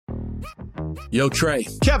Yo, Trey.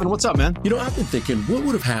 Kevin, what's up, man? You know, I've been thinking, what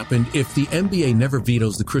would have happened if the NBA never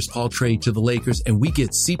vetoes the Chris Paul trade to the Lakers and we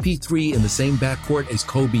get CP3 in the same backcourt as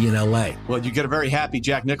Kobe in LA? Well, you get a very happy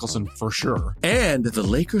Jack Nicholson for sure. And the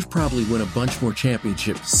Lakers probably win a bunch more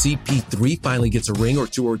championships. CP3 finally gets a ring or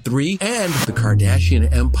two or three, and the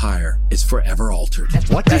Kardashian empire is forever altered.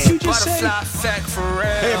 What did you just say?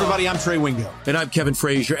 Hey, everybody, I'm Trey Wingo. And I'm Kevin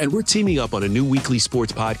Frazier, and we're teaming up on a new weekly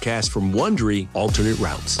sports podcast from Wondery, Alternate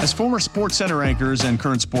Routes. As former Sports Center anchors and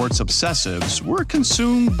current sports obsessives, we're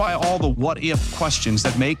consumed by all the what-if questions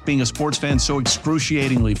that make being a sports fan so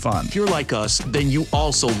excruciatingly fun. If you're like us, then you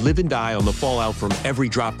also live and die on the fallout from every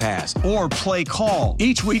drop pass. Or play call.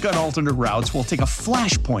 Each week on Alternate Routes, we'll take a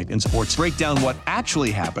flashpoint in sports, break down what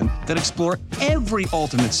actually happened, then explore every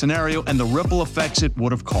alternate scenario and the ripple effects it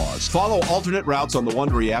would have caused. Follow Alternate Routes on the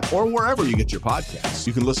Wondery app or wherever you get your podcasts.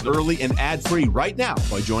 You can listen early and ad-free right now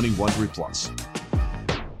by joining Wondery Plus.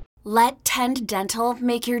 Let Tend Dental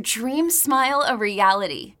make your dream smile a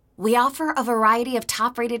reality. We offer a variety of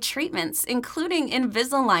top-rated treatments, including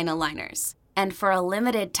Invisalign aligners. And for a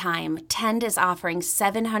limited time, Tend is offering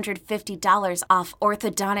 $750 off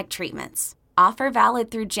orthodontic treatments. Offer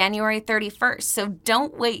valid through January 31st, so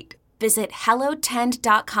don't wait. Visit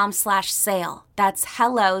hellotend.com/sale. That's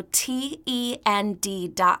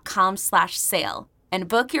hellotend.com/sale. And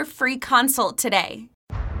book your free consult today.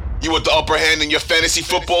 You want the upper hand in your fantasy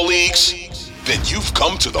football leagues? Then you've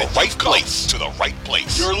come to the right place.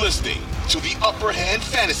 You're listening to the Upper Hand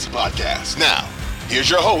Fantasy Podcast. Now, here's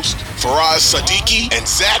your host, Faraz Siddiqui and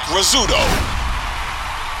Zach Rizzuto.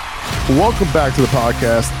 Welcome back to the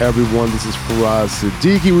podcast, everyone. This is Faraz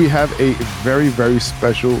Siddiqui. We have a very, very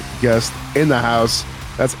special guest in the house.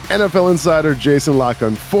 That's NFL insider Jason La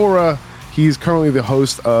Canfora. He's currently the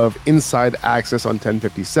host of Inside Access on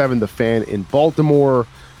 1057, The Fan in Baltimore.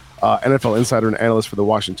 NFL insider and analyst for the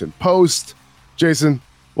Washington Post. Jason,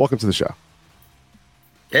 welcome to the show.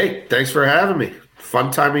 Hey, thanks for having me.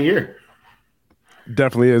 Fun time of year.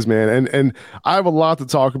 Definitely is, man. And I have a lot to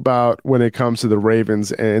talk about when it comes to the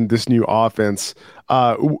Ravens and this new offense.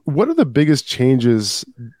 What are the biggest changes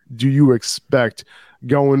do you expect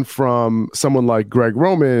going from someone like Greg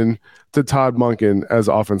Roman to Todd Monken as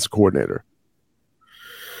offense coordinator?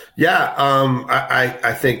 Yeah,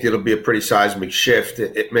 I think it'll be a pretty seismic shift.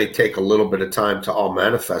 It may take a little bit of time to all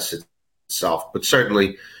manifest itself, but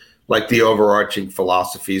certainly like the overarching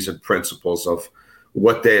philosophies and principles of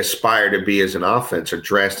what they aspire to be as an offense are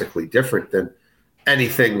drastically different than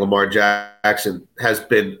anything Lamar Jackson has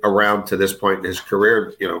been around to this point in his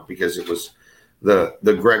career, because it was the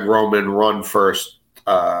Greg Roman run first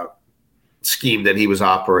scheme that he was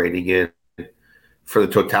operating in for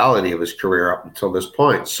the totality of his career up until this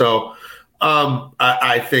point. So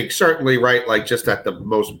I think certainly, right, like just at the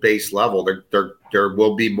most base level, there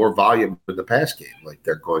will be more volume in the pass game. Like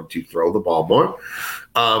they're going to throw the ball more.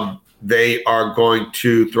 They are going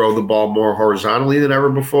to throw the ball more horizontally than ever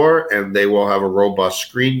before, and they will have a robust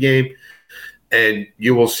screen game. And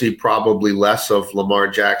you will see probably less of Lamar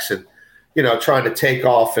Jackson, trying to take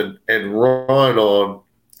off and run on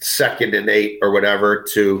 2nd and 8 or whatever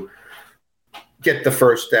to get the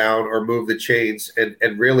first down or move the chains. And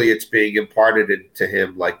really it's being imparted to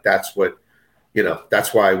him. Like that's what,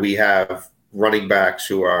 that's why we have running backs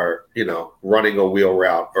who are, running a wheel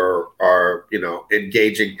route or are,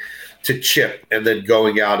 engaging to chip and then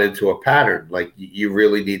going out into a pattern. Like you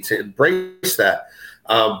really need to embrace that.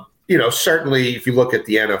 Certainly if you look at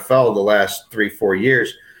the NFL the last 3-4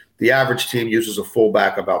 years, the average team uses a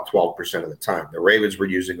fullback about 12% of the time. The Ravens were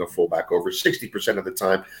using a fullback over 60% of the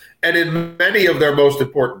time. And in many of their most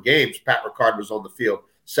important games, Pat Ricard was on the field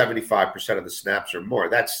 75% of the snaps or more.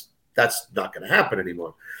 That's not going to happen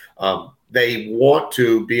anymore. They want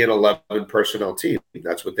to be an 11 personnel team.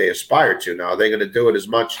 That's what they aspire to. Now, are they going to do it as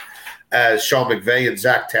much as Sean McVay and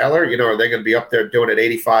Zach Taylor? Are they going to be up there doing it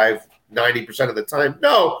 85, 90% of the time?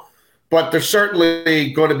 No. But they're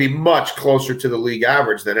certainly going to be much closer to the league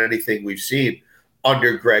average than anything we've seen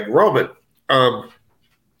under Greg Roman. I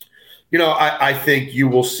think you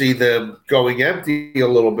will see them going empty a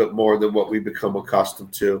little bit more than what we've become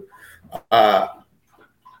accustomed to. I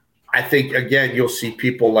think, again, you'll see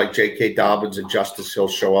people like J.K. Dobbins and Justice Hill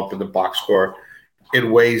show up in the box score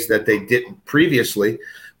in ways that they didn't previously.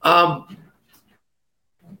 And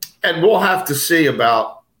we'll have to see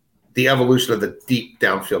about the evolution of the deep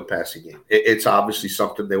downfield passing game. It's obviously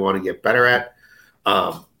something they want to get better at.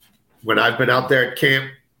 When I've been out there at camp,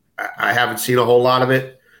 I haven't seen a whole lot of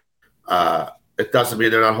it. It doesn't mean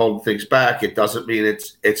they're not holding things back. It doesn't mean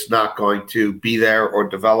it's not going to be there or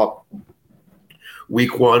develop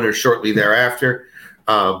week one or shortly thereafter.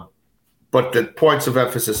 But the points of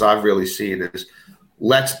emphasis I've really seen is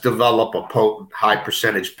let's develop a potent, high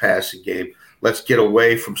percentage passing game. Let's get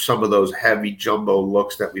away from some of those heavy jumbo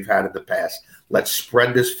looks that we've had in the past. Let's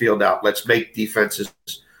spread this field out. Let's make defenses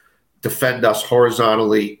defend us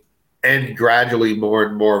horizontally and gradually more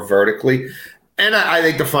and more vertically. And I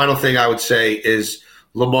think the final thing I would say is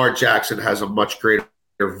Lamar Jackson has a much greater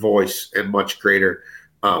voice and much greater,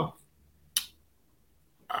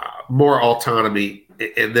 more autonomy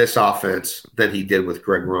in this offense than he did with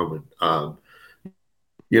Greg Roman.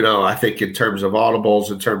 I think in terms of audibles,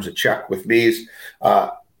 in terms of check with knees,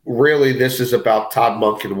 really this is about Todd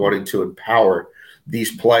Monken wanting to empower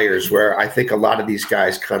these players, where I think a lot of these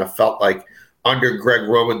guys kind of felt like under Greg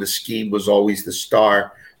Roman, the scheme was always the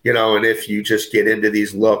star, and if you just get into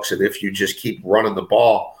these looks and if you just keep running the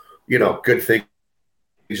ball, good things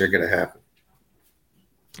are going to happen.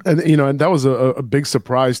 And that was a big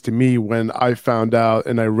surprise to me when I found out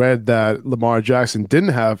and I read that Lamar Jackson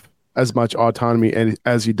didn't have as much autonomy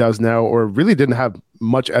as he does now, or really didn't have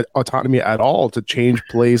much autonomy at all to change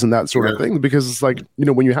plays and that sort of thing. Because it's like,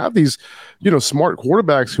 when you have these, smart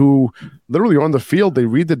quarterbacks who literally on the field, they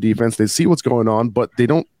read the defense, they see what's going on, but they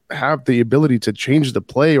don't have the ability to change the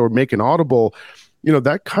play or make an audible,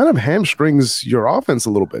 that kind of hamstrings your offense a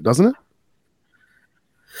little bit, doesn't it?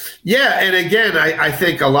 Yeah, and again, I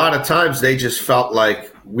think a lot of times they just felt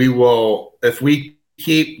like if we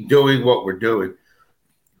keep doing what we're doing,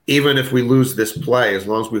 even if we lose this play, as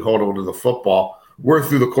long as we hold on to the football, we're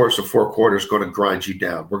through the course of 4 quarters going to grind you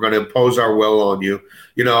down. We're going to impose our will on you,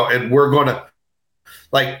 and we're going to,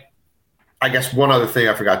 I guess one other thing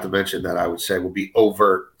I forgot to mention that I would say will be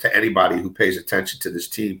overt to anybody who pays attention to this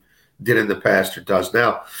team, did in the past or does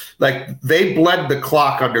now. They bled the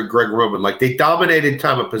clock under Greg Roman. They dominated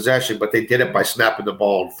time of possession, but they did it by snapping the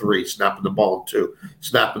ball in 3, snapping the ball in 2,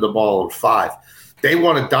 snapping the ball in 5. They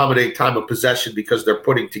want to dominate time of possession because they're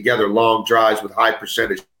putting together long drives with high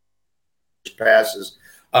percentage passes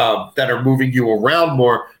that are moving you around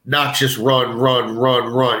more, not just run.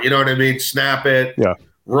 You know what I mean? Snap it,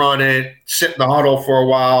 run it, sit in the huddle for a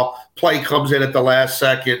while, play comes in at the last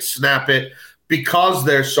second, snap it. Because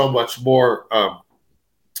there's so much more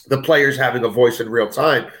the players having a voice in real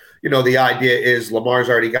time, the idea is Lamar's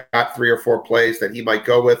already got 3 or 4 plays that he might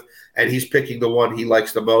go with, and he's picking the one he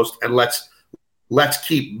likes the most, and let's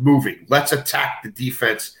keep moving. Let's attack the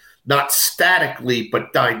defense, not statically,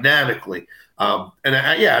 but dynamically. And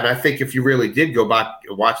I think if you really did go back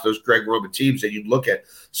and watch those Greg Roman teams, and you'd look at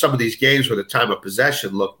some of these games where the time of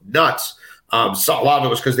possession looked nuts, so a lot of it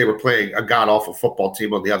was because they were playing a god-awful football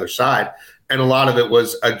team on the other side. And a lot of it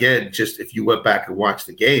was, again, just if you went back and watched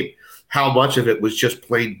the game, how much of it was just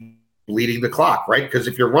plain bleeding the clock, right? Because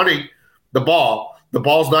if you're running the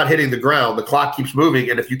ball's not hitting the ground, the clock keeps moving,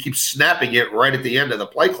 and if you keep snapping it right at the end of the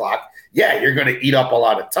play clock, you're going to eat up a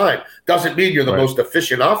lot of time. Doesn't mean you're the most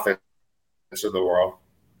efficient offense in the world.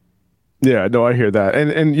 Yeah, no, I hear that.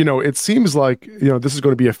 And it seems like, this is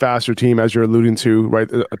going to be a faster team, as you're alluding to,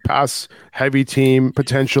 right? A pass-heavy team,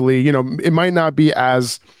 potentially. It might not be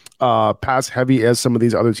as pass heavy as some of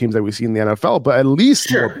these other teams that we see in the NFL, but at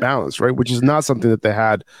least more balanced, right? Which is not something that they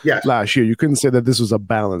had last year. You couldn't say that this was a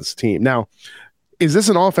balanced team. Now, is this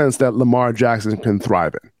an offense that Lamar Jackson can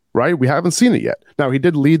thrive in, right? We haven't seen it yet. Now, he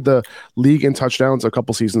did lead the league in touchdowns a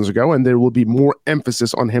couple seasons ago, and there will be more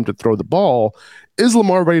emphasis on him to throw the ball. Is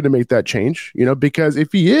Lamar ready to make that change? Because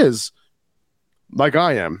if he is, like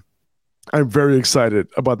I am, I'm very excited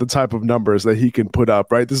about the type of numbers that he can put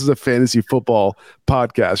up, right? This is a fantasy football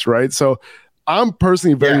podcast, right? So I'm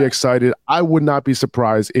personally very excited. I would not be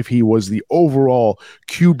surprised if he was the overall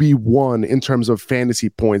QB1 in terms of fantasy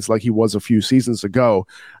points like he was a few seasons ago.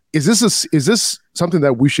 Is this something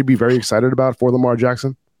that we should be very excited about for Lamar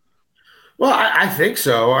Jackson? Well, I think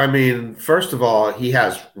so. I mean, first of all, he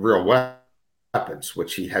has real weapons,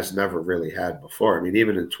 which he has never really had before. I mean,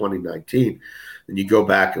 even in 2019, and you go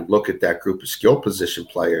back and look at that group of skill position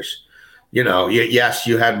players, yes,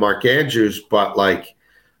 you had Mark Andrews, but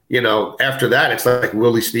after that, it's like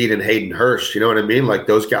Willie Snead and Hayden Hurst. You know what I mean?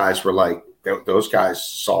 Those guys were those guys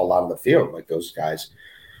saw a lot of the field. Those guys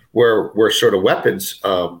were sort of weapons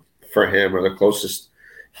for him, or the closest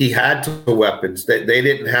he had to the weapons. They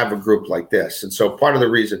didn't have a group like this. And so part of the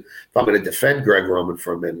reason, if I'm going to defend Greg Roman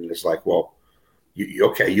for a minute, is well,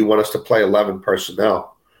 you want us to play 11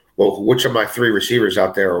 personnel. Well, which of my 3 receivers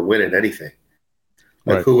out there are winning anything?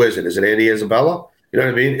 Who is it? Is it Andy Isabella? You know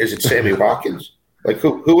what I mean? Is it Sammy Watkins?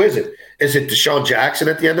 Who is it? Is it Deshaun Jackson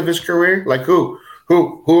at the end of his career? Who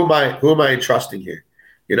am I entrusting here?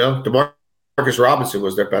 DeMarcus Robinson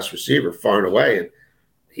was their best receiver far and away,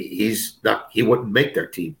 he's not. He wouldn't make their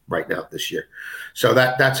team right now this year. So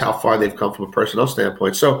that's how far they've come from a personnel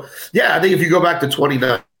standpoint. So yeah, I think if you go back to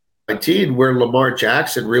 2019, where Lamar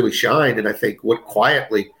Jackson really shined, and I think what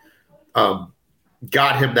quietly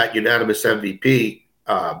got him that unanimous MVP.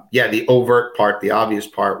 The overt part, the obvious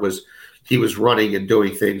part was he was running and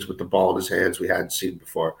doing things with the ball in his hands we hadn't seen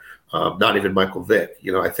before. Not even Michael Vick,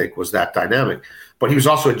 I think was that dynamic. But he was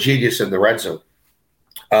also a genius in the red zone.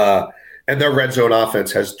 And their red zone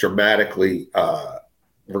offense has dramatically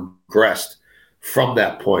regressed from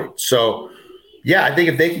that point. So, yeah, I think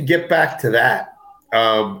if they can get back to that,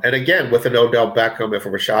 and again, with an Odell Beckham, if a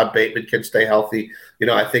Rashad Bateman can stay healthy,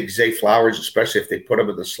 I think Zay Flowers, especially if they put him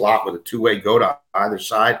in the slot with a two-way go to either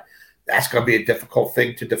side, that's going to be a difficult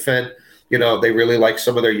thing to defend. They really like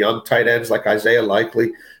some of their young tight ends like Isaiah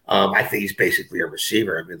Likely. I think he's basically a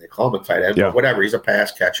receiver. I mean, they call him a tight end, but whatever. He's a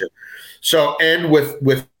pass catcher. So, and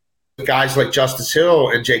with guys like Justice Hill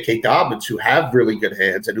and J.K. Dobbins who have really good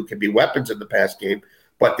hands and who can be weapons in the pass game,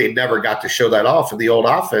 but they never got to show that off in the old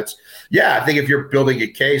offense. Yeah, I think if you're building a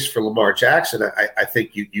case for Lamar Jackson, I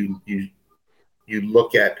think you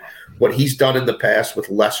look at what he's done in the past with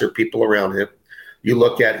lesser people around him. You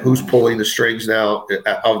look at who's pulling the strings now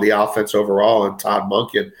of the offense overall, and Todd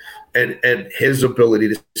Monken, and his ability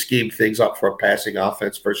to scheme things up for a passing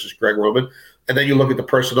offense versus Greg Roman. And then you look at the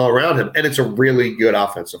personnel around him, and it's a really good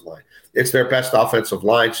offensive line. It's their best offensive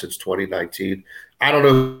line since 2019. I don't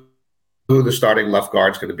know who the starting left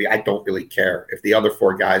guard is going to be. I don't really care. If the other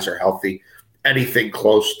four guys are healthy, anything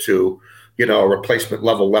close to, a replacement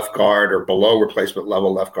level left guard or below replacement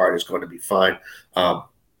level left guard is going to be fine.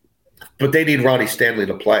 But they need Ronnie Stanley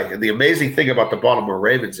to play. And the amazing thing about the Baltimore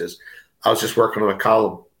Ravens is I was just working on a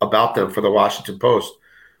column about them for the Washington Post.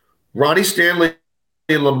 Ronnie Stanley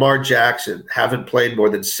and Lamar Jackson haven't played more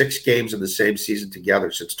than 6 games in the same season together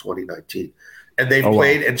since 2019. And they've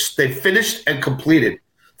played and they finished and completed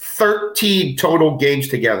 13 total games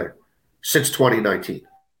together since 2019.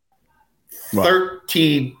 Wow.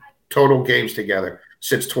 13 total games together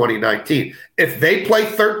since 2019. If they play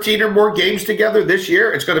 13 or more games together this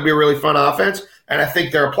year, it's going to be a really fun offense, and I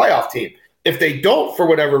think they're a playoff team. If they don't, for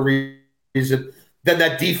whatever reason, then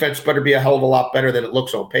that defense better be a hell of a lot better than it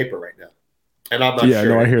looks on paper right now. And I'm not sure. Yeah,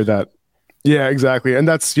 no, I hear that. Yeah, exactly. And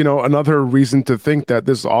that's, another reason to think that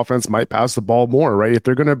this offense might pass the ball more, right? If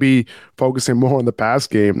they're going to be focusing more on the pass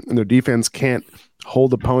game and their defense can't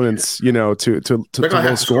hold opponents, to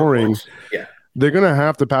low scoring, they're going to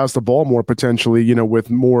have to pass the ball more potentially, with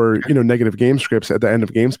more, negative game scripts at the end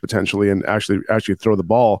of games potentially, and actually throw the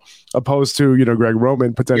ball, opposed to, Greg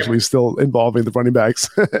Roman potentially still involving the running backs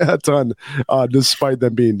a ton, despite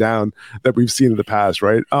them being down, that we've seen in the past,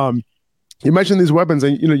 right? You mentioned these weapons,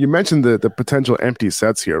 and you mentioned the potential empty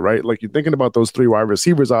sets here, right? Like, you're thinking about those 3 wide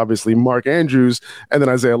receivers, obviously Mark Andrews, and then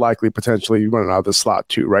Isaiah Likely potentially running out of the slot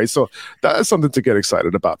too, right? So that's something to get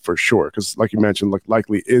excited about for sure, because like you mentioned, like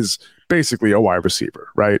Likely is basically a wide receiver,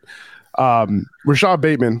 right? Rashad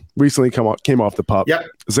Bateman recently came off the pup. Yep.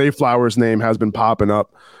 Zay Flowers' name has been popping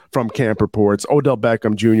up from camp reports. Odell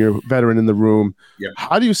Beckham Jr., veteran in the room. Yep.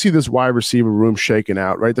 How do you see this wide receiver room shaking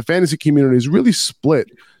out, right? The fantasy community is really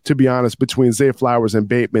split, to be honest, between Zay Flowers and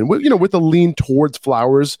Bateman. With a lean towards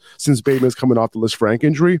Flowers since Bateman's coming off the Lisfranc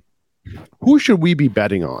injury. Who should we be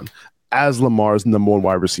betting on as Lamar's number 1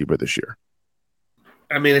 wide receiver this year?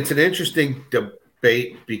 I mean, it's an interesting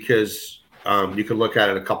debate because you can look at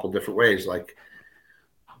it a couple different ways. Like,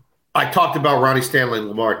 I talked about Ronnie Stanley and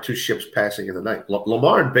Lamar, 2 ships passing in the night.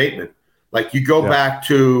 Lamar and Bateman, like, you go back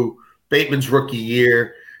to Bateman's rookie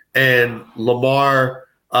year, and Lamar,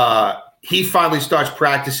 he finally starts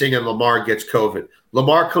practicing, and Lamar gets COVID.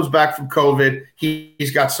 Lamar comes back from COVID.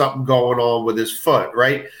 He's got something going on with his foot,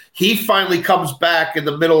 right? He finally comes back in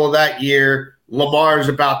the middle of that year. Lamar is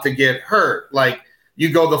about to get hurt. Like, you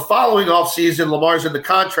go the following offseason, Lamar's in the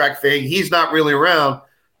contract thing. He's not really around,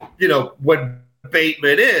 when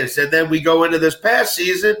Bateman is. And then we go into this past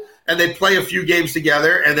season, and they play a few games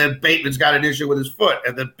together, and then Bateman's got an issue with his foot,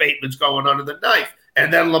 and then Bateman's going under the knife,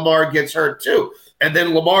 and then Lamar gets hurt too. And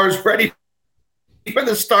then Lamar's ready for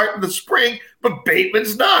the start in the spring, but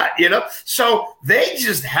Bateman's not, So they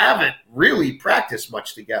just haven't really practiced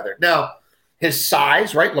much together. Now, his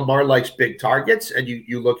size, right? Lamar likes big targets, and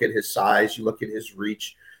you look at his size, you look at his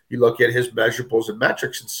reach, you look at his measurables and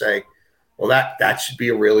metrics and say, well, that should be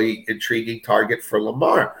a really intriguing target for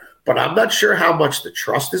Lamar. But I'm not sure how much the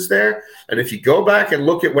trust is there. And if you go back and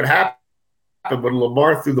look at what happened when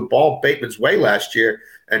Lamar threw the ball Bateman's way last year,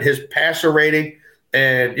 and his passer rating,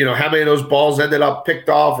 and how many of those balls ended up picked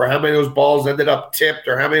off, or how many of those balls ended up tipped,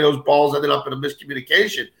 or how many of those balls ended up in a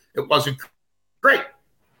miscommunication, it wasn't great.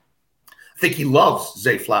 I think he loves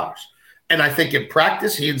Zay Flowers. And I think in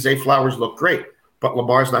practice, he and Zay Flowers look great. But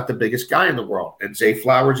Lamar's not the biggest guy in the world, and Zay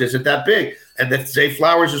Flowers isn't that big. And if Zay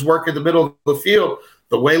Flowers is working the middle of the field,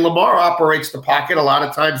 the way Lamar operates the pocket, a lot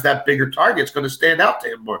of times that bigger target's going to stand out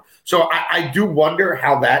to him more. So I do wonder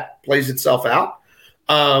how that plays itself out.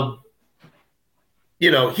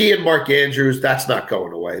 He and Mark Andrews, that's not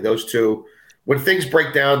going away. Those two, when things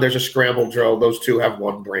break down, there's a scramble drill. Those two have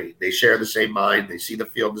one brain. They share the same mind. They see the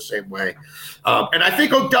field the same way. And I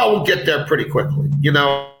think Odell will get there pretty quickly.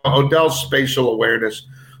 Odell's spatial awareness,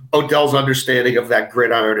 Odell's understanding of that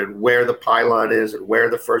gridiron and where the pylon is and where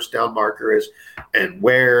the first down marker is and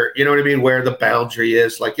where, where the boundary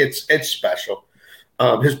is. Like, it's special.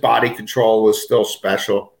 His body control is still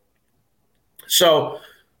special. So,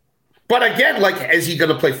 but again, like, is he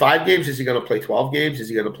going to play 5 games? Is he going to play 12 games? Is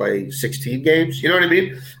he going to play 16 games? You know what I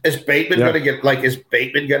mean? Is Bateman going to get, like, is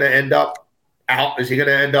Bateman going to end up out? Is he going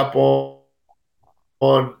to end up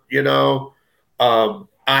on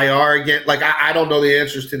IR again? Like, I don't know the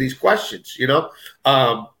answers to these questions,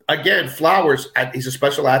 Again, Flowers, he's a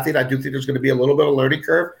special athlete. I do think there's going to be a little bit of learning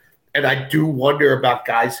curve. And I do wonder about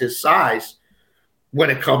guys his size when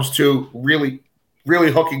it comes to really,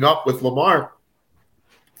 really hooking up with Lamar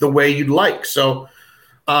the way you'd like. So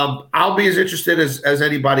I'll be as interested as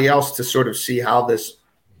anybody else to sort of see how this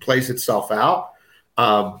plays itself out.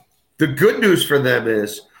 The good news for them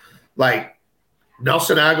is, like,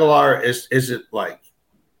 Nelson Aguilar isn't like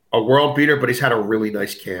a world beater, but he's had a really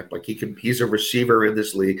nice camp. Like, he's a receiver in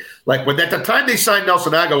this league. Like, when at the time they signed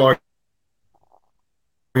Nelson Aguilar,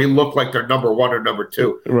 he looked like their number 1 or number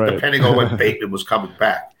 2, right, depending on when Bateman was coming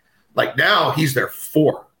back. Like, now he's their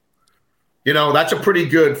 4. That's a pretty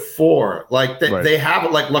good 4. Like, they have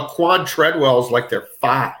it. Like, Laquan Treadwell is like their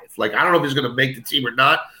 5. Like, I don't know if he's going to make the team or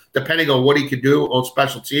not, depending on what he can do on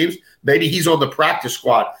special teams. Maybe he's on the practice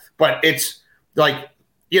squad. But it's like,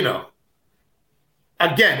 again,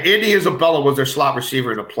 Andy Isabella was their slot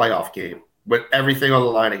receiver in a playoff game with everything on the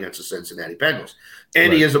line against the Cincinnati Bengals.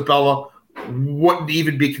 Andy Isabella wouldn't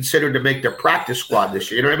even be considered to make their practice squad this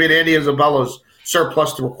year. You know what I mean? Andy Isabella's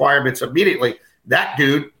surplus to requirements immediately. That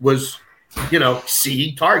dude was,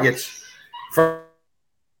 seeing targets from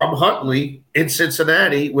Huntley in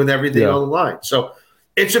Cincinnati with everything on the line. So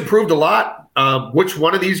it's improved a lot. Which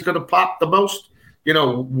one of these is going to pop the most?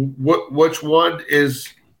 Which one is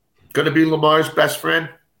going to be Lamar's best friend?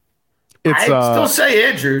 I still say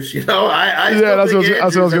Andrews. That's what I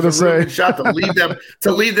was going to say. Shot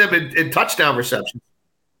to lead them in touchdown receptions.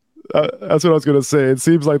 That's what I was going to say. It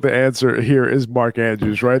seems like the answer here is Mark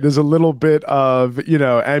Andrews, right? There's a little bit of,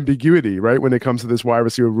 ambiguity, right, when it comes to this wide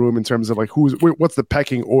receiver room in terms of, like, what's the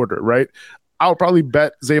pecking order, right? I'll probably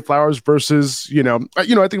bet Zay Flowers versus, I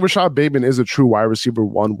think Rashad Bateman is a true wide receiver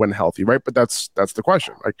 1 when healthy, right? But that's the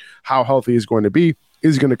question. Like, how healthy is going to be?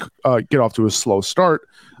 Is going to get off to a slow start.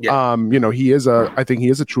 Yeah. I think he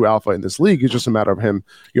is a true alpha in this league. It's just a matter of him,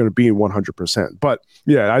 being 100%. But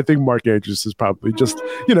yeah, I think Mark Andrews is probably just,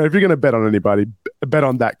 if you're going to bet on anybody, bet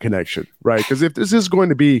on that connection, right? Because if this is going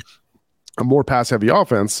to be a more pass-heavy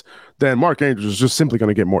offense, then Mark Andrews is just simply going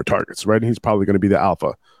to get more targets, right? And he's probably going to be the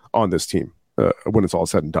alpha on this team when it's all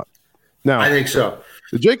said and done. Now, I think so.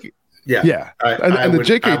 The J.K. Dobbins. I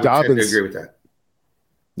agree with that.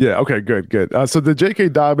 Yeah. Okay. Good. So the J.K.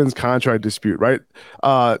 Dobbins contract dispute, right?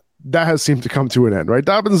 That has seemed to come to an end, right?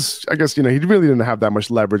 Dobbins, I guess, he really didn't have that much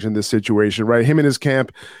leverage in this situation, right? Him and his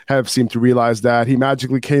camp have seemed to realize that. He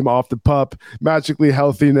magically came off the pup, magically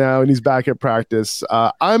healthy now, and he's back at practice.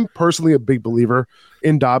 I'm personally a big believer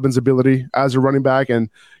in Dobbins' ability as a running back. And,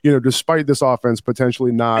 despite this offense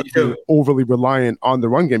potentially not being overly reliant on the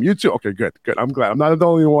run game. You too? Okay, good. I'm glad. I'm not the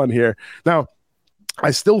only one here. Now,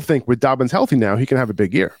 I still think with Dobbins healthy now, he can have a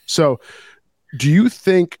big year. So do you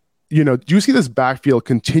think, do you see this backfield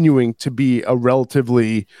continuing to be a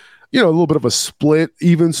relatively, a little bit of a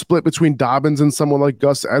even split between Dobbins and someone like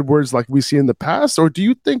Gus Edwards like we see in the past? Or do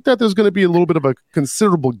you think that there's going to be a little bit of a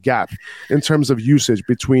considerable gap in terms of usage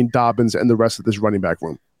between Dobbins and the rest of this running back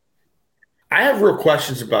room? I have real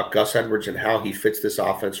questions about Gus Edwards and how he fits this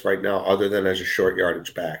offense right now, other than as a short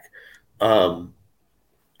yardage back.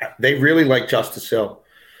 They really like Justice Hill.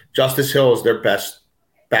 Justice Hill is their best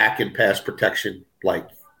back and pass protection. Like,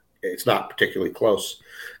 it's not particularly close.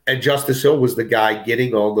 And Justice Hill was the guy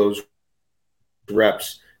getting all those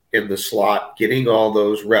reps in the slot, getting all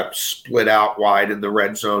those reps split out wide in the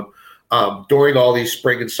red zone during all these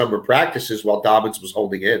spring and summer practices while Dobbins was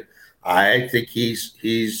holding in. I think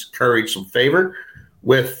he's curried some favor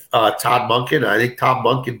with Todd Monken. I think Todd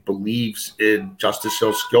Monken believes in Justice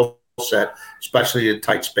Hill's skill set, especially in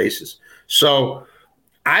tight spaces. So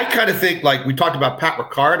I kind of think, like we talked about Pat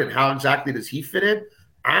Ricard and how exactly does he fit in.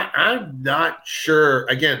 I'm not sure.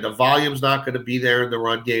 Again, the volume's not going to be there in the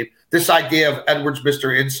run game. This idea of Edwards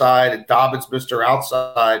Mr. Inside and Dobbins Mr.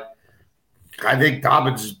 Outside, I think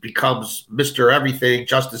Dobbins becomes Mr. Everything.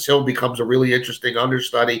 Justice Hill becomes a really interesting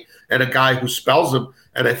understudy and a guy who spells him.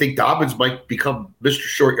 And I think Dobbins might become Mr.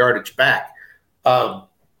 Short Yardage back.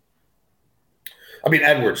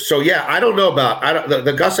 Edwards. So, yeah, I don't know about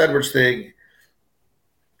the Gus Edwards thing.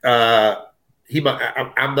 I'm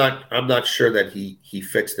not sure that he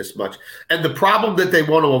fits this much. And the problem that they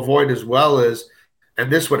want to avoid as well is,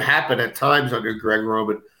 and this would happen at times under Greg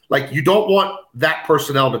Roman, like you don't want that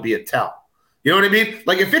personnel to be a tell. You know what I mean?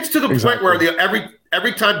 Like if it's to the point where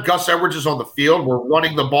every time Gus Edwards is on the field, we're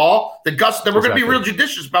running the ball, then we're going to be real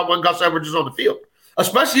judicious about when Gus Edwards is on the field,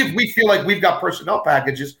 especially if we feel like we've got personnel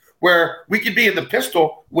packages where we could be in the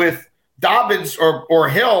pistol with Dobbins or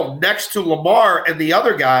Hill next to Lamar and the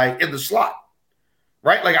other guy in the slot,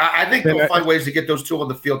 right? Like I think they'll find ways to get those two on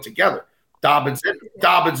the field together, Dobbins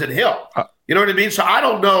and Hill. You know what I mean? So I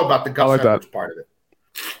don't know about the Gus Edwards part of it.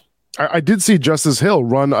 I did see Justice Hill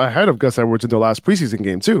run ahead of Gus Edwards in the last preseason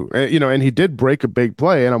game too, and he did break a big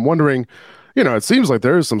play. And I'm wondering, it seems like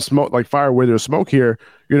there is some smoke, like fire where there's smoke here,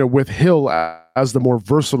 with Hill as the more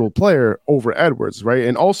versatile player over Edwards, right?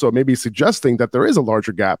 And also maybe suggesting that there is a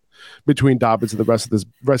larger gap between Dobbins and the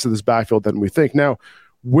rest of this backfield than we think. Now,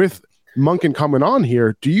 with Monken coming on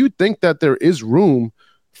here, do you think that there is room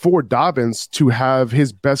for Dobbins to have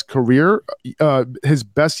his best career, his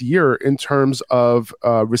best year in terms of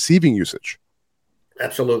receiving usage?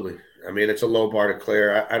 Absolutely. I mean, it's a low bar to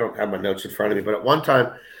clear. I don't have my notes in front of me, but at one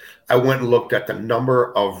time I went and looked at the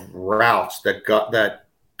number of routes that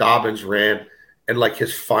Dobbins ran in like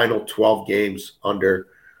his final 12 games under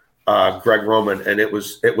Greg Roman, and it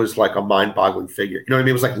was like a mind-boggling figure. You know what I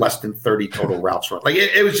mean? It was like less than 30 total routes run. Like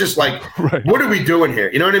it was just like, right. What are we doing here?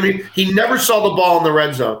 You know what I mean? He never saw the ball in the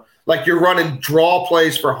red zone. Like you're running draw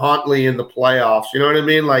plays for Huntley in the playoffs. You know what I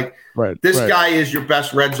mean? Like this guy is your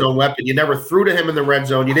best red zone weapon. You never threw to him in the red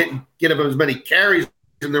zone. You didn't give him as many carries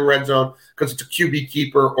in the red zone because it's a QB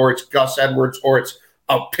keeper or it's Gus Edwards or it's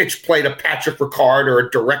a pitch play to Patrick Ricard or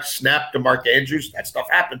a direct snap to Mark Andrews. That stuff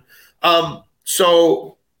happened.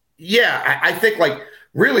 Yeah, I think like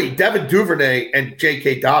really Devin Duvernay and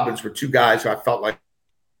J.K. Dobbins were two guys who I felt like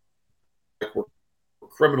were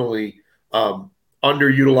criminally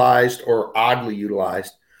underutilized or oddly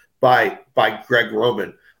utilized by Greg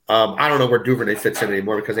Roman. I don't know where Duvernay fits in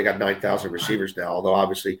anymore because they got 9,000 receivers now, although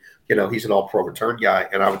obviously, he's an all-pro return guy,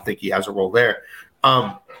 and I would think he has a role there.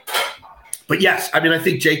 But yes, I mean, I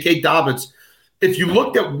think J.K. Dobbins, if you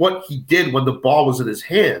looked at what he did when the ball was in his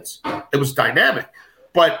hands, it was dynamic.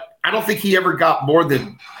 But I don't think he ever got more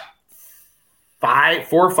than 4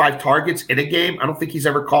 or 5 targets in a game. I don't think he's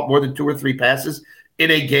ever caught more than 2 or 3 passes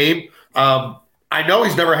in a game. I know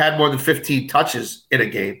he's never had more than 15 touches in a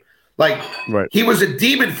game. Like He was a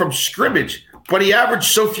demon from scrimmage, but he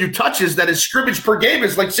averaged so few touches that his scrimmage per game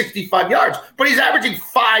is like 65 yards. But he's averaging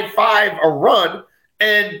 5.5 a run.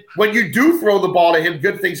 And when you do throw the ball to him,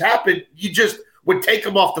 good things happen. You just would take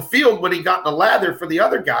him off the field when he got in the lather for the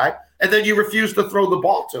other guy, and then you refuse to throw the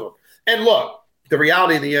ball to him. And look, the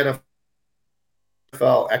reality of the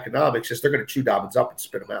NFL economics is they're going to chew Dobbins up and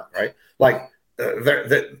spit him out, right? Like,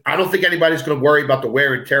 I don't think anybody's going to worry about the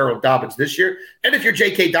wear and tear on Dobbins this year. And if you're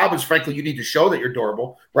J.K. Dobbins, frankly, you need to show that you're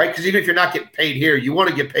durable, right? Because even if you're not getting paid here, you want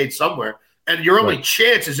to get paid somewhere. And your only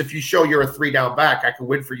chance is if you show you're a 3-down back, I can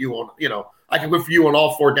win for you on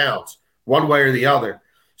all 4 downs, one way or the other.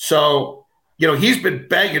 So, he's been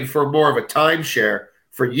begging for more of a timeshare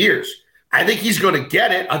for years. I think he's going to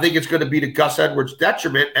get it. I think it's going to be to Gus Edwards'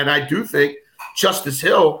 detriment. And I do think Justice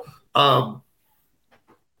Hill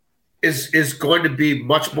is going to be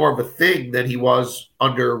much more of a thing than he was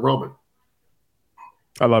under Roman.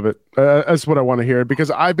 I love it. That's what I want to hear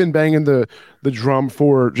because I've been banging the drum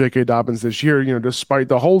for J.K. Dobbins this year. Despite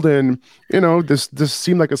the hold-in, this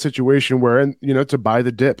seemed like a situation where, to buy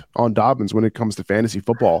the dip on Dobbins when it comes to fantasy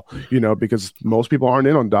football. Because most people aren't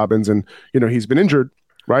in on Dobbins, and he's been injured,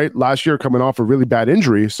 right? Last year coming off a really bad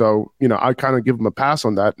injury, so I kind of give him a pass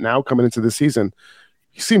on that. Now coming into this season,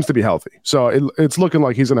 he seems to be healthy, so it's looking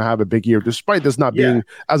like he's going to have a big year, despite this not being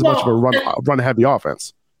as much of a run-heavy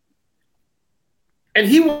offense. And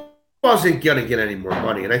he wasn't going to get any more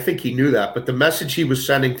money, and I think he knew that. But the message he was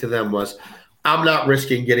sending to them was, "I'm not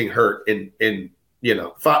risking getting hurt." He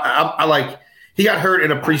got hurt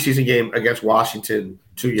in a preseason game against Washington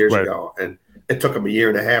 2 years ago, and it took him a year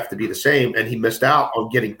and a half to be the same. And he missed out on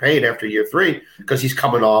getting paid after year 3 because he's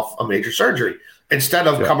coming off a major surgery instead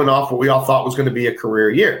of coming off what we all thought was going to be a career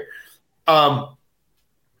year.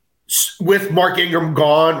 with Mark Ingram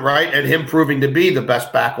gone, right, and him proving to be the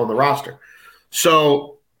best back on the roster.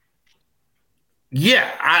 So,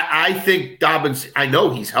 yeah, I think Dobbins, I know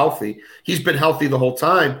he's healthy. He's been healthy the whole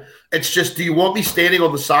time. It's just, do you want me standing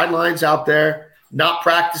on the sidelines out there, not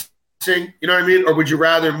practicing? You know what I mean? Or would you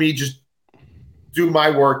rather me just do my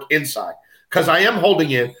work inside? Because I am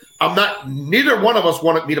holding in. Neither one of us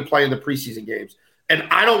wanted me to play in the preseason games. And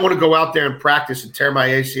I don't want to go out there and practice and tear my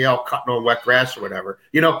ACL cutting on wet grass or whatever.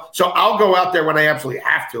 So I'll go out there when I absolutely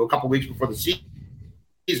have to, a couple weeks before the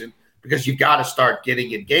season, because you've got to start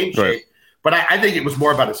getting in game shape. Right. But I think it was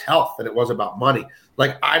more about his health than it was about money.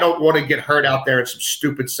 Like, I don't want to get hurt out there in some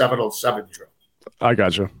stupid 7-on-7 drill. I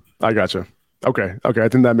gotcha. Okay. I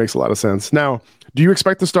think that makes a lot of sense. Now, do you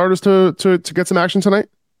expect the starters to get some action tonight?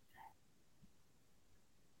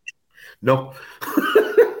 No.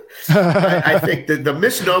 I think the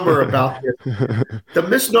misnomer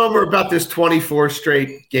about this 24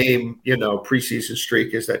 straight game, preseason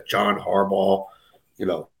streak is that John Harbaugh,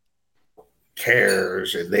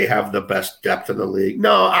 cares and they have the best depth in the league.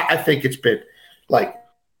 No, I think it's been like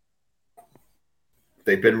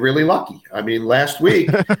they've been really lucky. I mean, last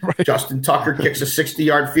week, right. Justin Tucker kicks a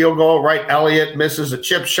 60-yard field goal, right? Elliott misses a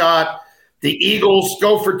chip shot. The Eagles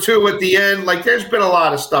go for 2 at the end. Like, there's been a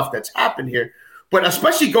lot of stuff that's happened here. But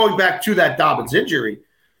especially going back to that Dobbins injury,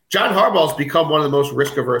 John Harbaugh's become one of the most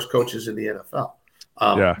risk-averse coaches in the NFL.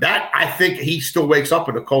 That, I think he still wakes up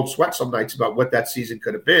in a cold sweat some nights about what that season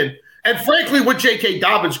could have been. And frankly, what J.K.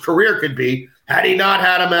 Dobbins' career could be had he not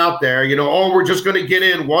had him out there. We're just going to get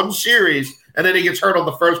in one series, and then he gets hurt on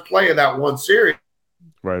the first play of that one series.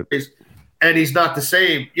 Right. And he's not the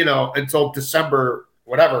same, until December,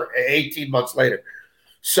 18 months later.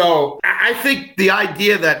 So I think the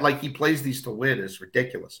idea that, like, he plays these to win is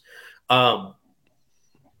ridiculous. I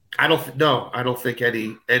don't think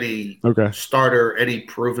any starter, any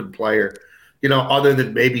proven player, other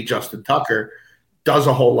than maybe Justin Tucker, does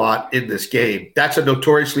a whole lot in this game. That's a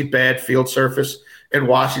notoriously bad field surface in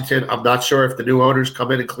Washington. I'm not sure if the new owners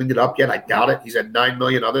come in and cleaned it up yet. I doubt it. He's had 9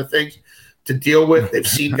 million other things to deal with. They've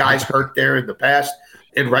seen guys hurt there in the past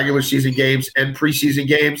in regular season games and preseason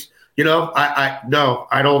games. I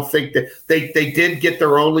don't think that they did get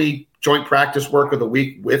their only joint practice work of the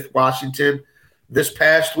week with Washington this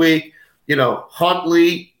past week.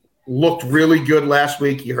 Huntley looked really good last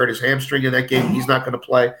week. He hurt his hamstring in that game. He's not going to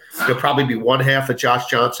play. He'll probably be one half of Josh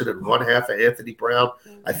Johnson and one half of Anthony Brown.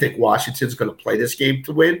 I think Washington's going to play this game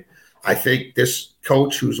to win. I think this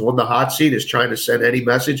coach who's on the hot seat is trying to send any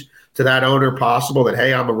message to that owner possible that,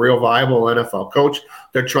 hey, I'm a real viable NFL coach.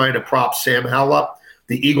 They're trying to prop Sam Howell up.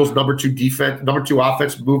 The Eagles' number 2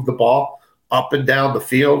 offense moved the ball up and down the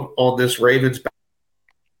field on this Ravens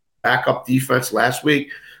backup defense last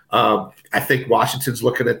week. I think Washington's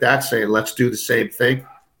looking at that saying, let's do the same thing.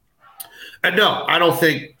 And no, I don't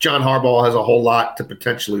think John Harbaugh has a whole lot to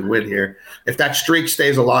potentially win here. If that streak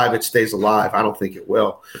stays alive, it stays alive. I don't think it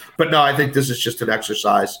will. But no, I think this is just an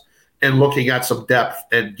exercise in looking at some depth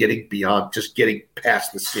and getting beyond, just getting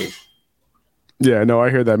past the scene. Yeah, no, I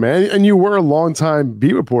hear that, man. And you were a longtime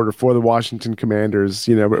beat reporter for the Washington Commanders,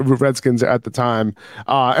 Redskins at the time.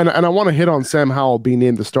 And I want to hit on Sam Howell being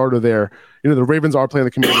named the starter there. The Ravens are playing the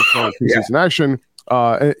Commanders in preseason action.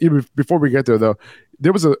 And before we get there, though,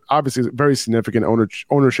 there was obviously a very significant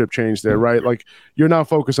ownership change there, right? Like, you're now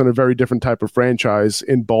focused on a very different type of franchise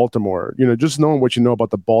in Baltimore. Just knowing what you know about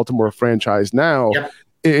the Baltimore franchise now,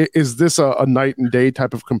 is this a night and day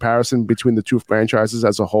type of comparison between the two franchises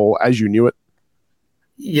as a whole, as you knew it?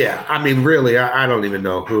 Yeah, I mean, really, I don't even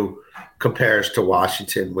know who compares to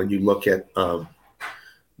Washington when you look at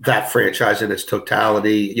that franchise in its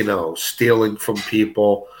totality, stealing from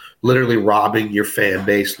people, literally robbing your fan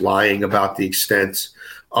base, lying about the extent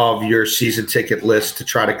of your season ticket list to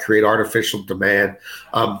try to create artificial demand,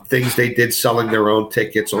 things they did selling their own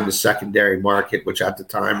tickets on the secondary market, which at the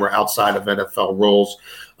time were outside of NFL rules,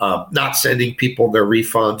 not sending people their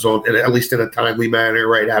refunds at least in a timely manner,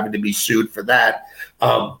 right, having to be sued for that.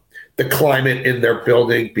 The climate in their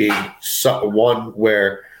building being one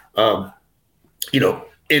where,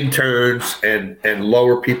 interns and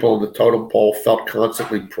lower people in the totem pole felt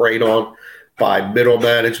constantly preyed on by middle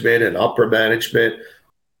management and upper management.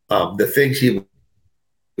 The things he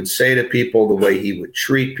would say to people, the way he would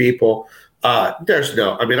treat people. I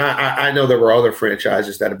know there were other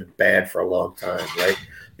franchises that have been bad for a long time, right?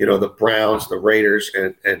 The Browns, the Raiders,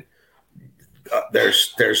 and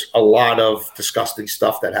there's a lot of disgusting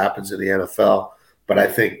stuff that happens in the NFL, but I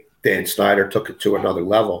think Dan Snyder took it to another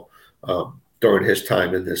level during his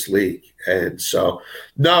time in this league. And so,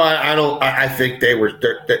 no, I don't. I think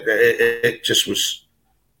it just was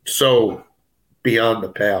so beyond the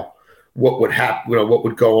pale what would happen, what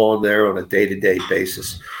would go on there on a day-to-day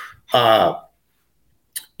basis. But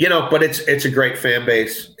it's a great fan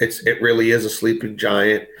base. It really is a sleeping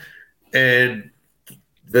giant, and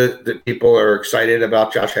the people are excited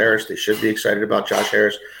about Josh Harris. They should be excited about Josh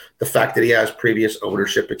Harris. The fact that he has previous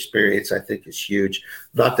ownership experience, I think, is huge.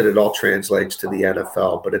 Not that it all translates to the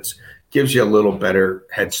NFL, but it gives you a little better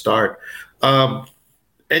head start. I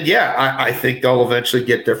think they'll eventually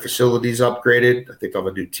get their facilities upgraded. I think they'll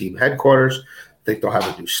have a new team headquarters. I think they'll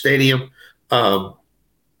have a new stadium. And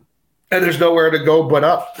there's nowhere to go but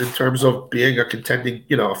up in terms of being a contending,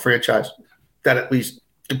 a franchise that at least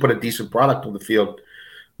can put a decent product on the field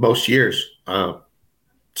most years.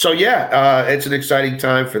 It's an exciting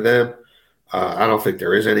time for them. I don't think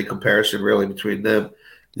there is any comparison really between them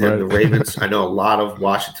and the Ravens. I know a lot of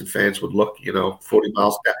Washington fans would look, 40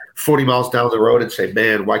 miles down the road and say,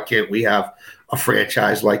 man, why can't we have a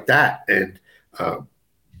franchise like that? And,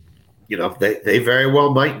 they very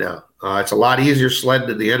well might now. It's a lot easier sledding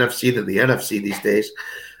in the NFC than the NFC these days.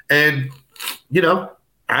 And,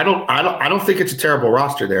 I don't think it's a terrible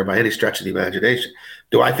roster there by any stretch of the imagination.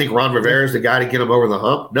 Do I think Ron Rivera is the guy to get him over the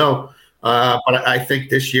hump? No. But I think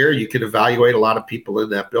this year you can evaluate a lot of people in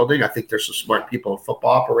that building. I think there's some smart people in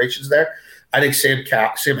football operations there. I think Sam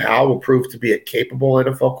Howell will prove to be a capable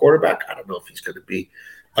NFL quarterback. I don't know if he's going to be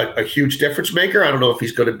a huge difference maker. I don't know if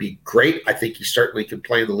he's going to be great. I think he certainly can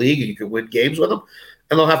play in the league and you can win games with him.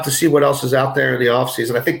 And they'll have to see what else is out there in the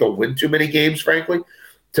offseason. I think they'll win too many games, frankly,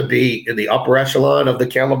 to be in the upper echelon of the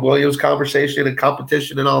Caleb Williams conversation and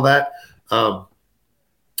competition and all that.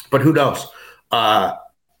 But who knows? I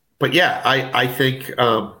think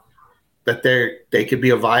that they could be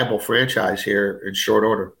a viable franchise here in short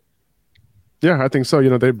order. Yeah, I think so.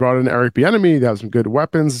 They brought in Eric Bieniemy. They have some good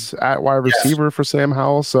weapons at wide receiver for Sam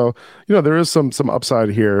Howell. So, there is some upside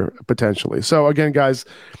here potentially. So again, guys,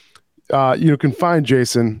 you can find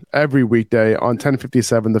Jason every weekday on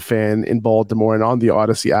 1057 The Fan in Baltimore and on the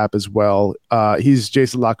Odyssey app as well. He's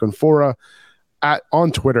Jason La Canfora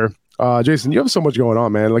on Twitter. Jason, you have so much going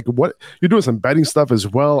on, man. Like, what you're doing some betting stuff as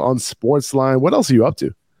well on Sportsline. What else are you up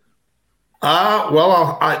to?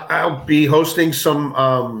 I'll be hosting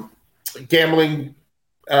some gambling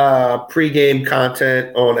pregame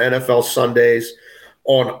content on NFL Sundays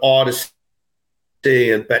on Odyssey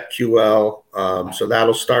and BetQL. So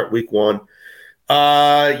that'll start week 1.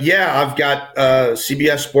 I've got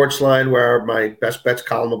CBS Sportsline where my best bets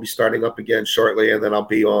column will be starting up again shortly, and then I'll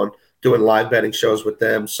be on doing live betting shows with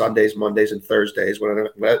them Sundays, Mondays, and Thursdays.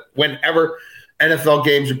 Whenever NFL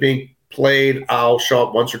games are being played, I'll show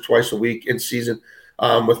up once or twice a week in season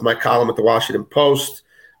with my column at the Washington Post.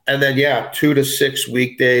 And then, 2 to 6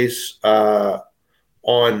 weekdays on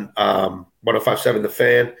 105.7 The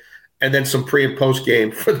Fan. And then some pre- and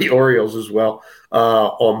post-game for the Orioles as well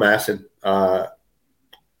on Masson.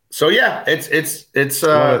 It's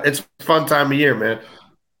a fun time of year, man.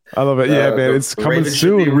 I love it. Yeah, man. It's coming Ravens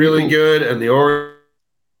soon. Should be really good, and the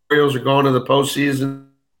Orioles are going to the postseason,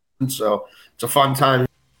 so it's a fun time.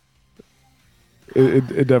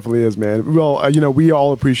 It definitely is, man. Well, we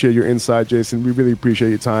all appreciate your insight, Jason. We really appreciate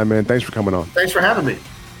your time, man. Thanks for coming on. Thanks for having me.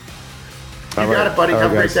 You got it, buddy.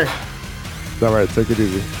 Have a great day. All right. Take it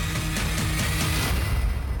easy.